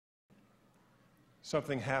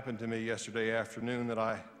Something happened to me yesterday afternoon that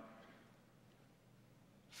I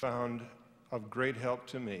found of great help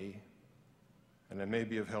to me, and it may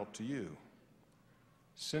be of help to you.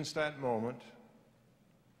 Since that moment,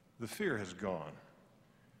 the fear has gone.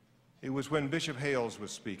 It was when Bishop Hales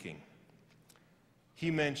was speaking.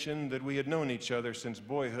 He mentioned that we had known each other since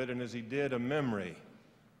boyhood, and as he did, a memory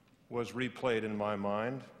was replayed in my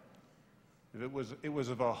mind. It was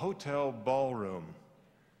of a hotel ballroom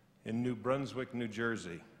in New Brunswick, New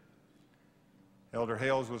Jersey. Elder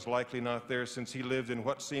Hales was likely not there since he lived in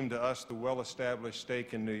what seemed to us the well-established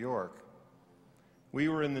stake in New York. We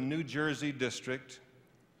were in the New Jersey district,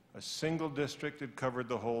 a single district that covered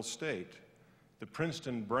the whole state. The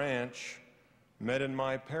Princeton branch met in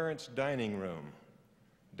my parents' dining room.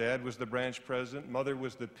 Dad was the branch president, Mother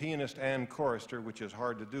was the pianist and chorister, which is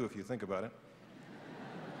hard to do if you think about it.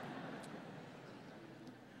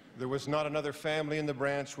 There was not another family in the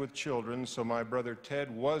branch with children, so my brother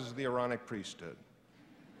Ted was the Aaronic priesthood.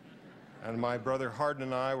 And my brother Hardin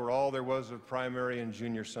and I were all there was of primary and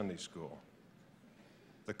junior Sunday school.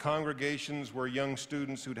 The congregations were young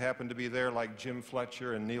students who'd happened to be there, like Jim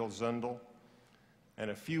Fletcher and Neil Zundel,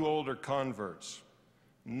 and a few older converts,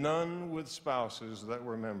 none with spouses that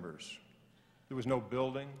were members. There was no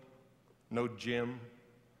building, no gym,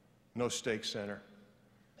 no stake center.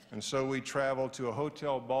 And so we traveled to a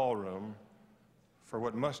hotel ballroom for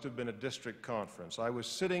what must have been a district conference. I was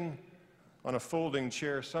sitting on a folding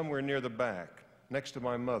chair somewhere near the back, next to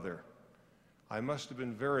my mother. I must have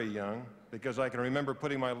been very young, because I can remember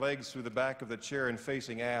putting my legs through the back of the chair and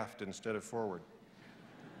facing aft instead of forward.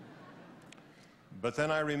 But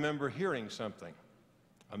then I remember hearing something,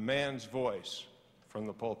 a man's voice from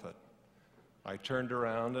the pulpit. I turned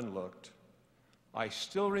around and looked. I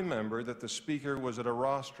still remember that the speaker was at a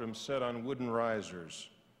rostrum set on wooden risers.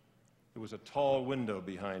 There was a tall window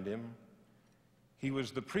behind him. He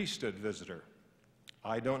was the priesthood visitor.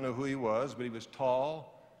 I don't know who he was, but he was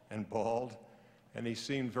tall and bald, and he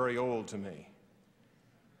seemed very old to me.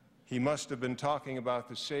 He must have been talking about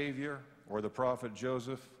the Savior or the prophet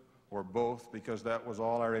Joseph, or both, because that was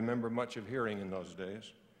all I remember much of hearing in those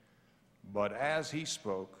days. But as he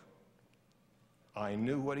spoke, I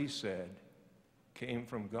knew what he said came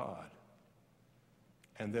from God,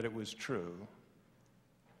 and that it was true,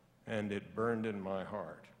 and it burned in my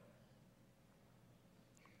heart.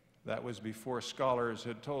 That was before scholars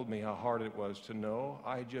had told me how hard it was to know.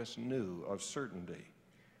 I just knew of certainty.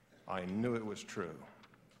 I knew it was true.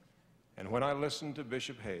 And when I listened to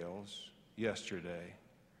Bishop Hales yesterday,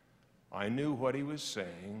 I knew what he was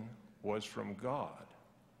saying was from God,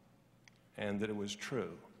 and that it was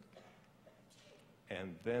true.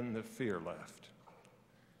 And then the fear left.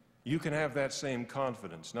 You can have that same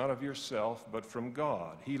confidence, not of yourself, but from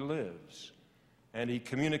God. He lives, and he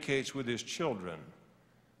communicates with his children.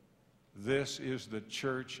 This is the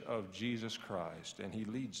church of Jesus Christ, and he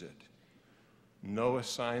leads it. No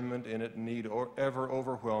assignment in it need ever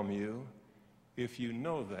overwhelm you if you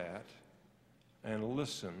know that and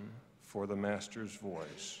listen for the Master's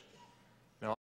voice.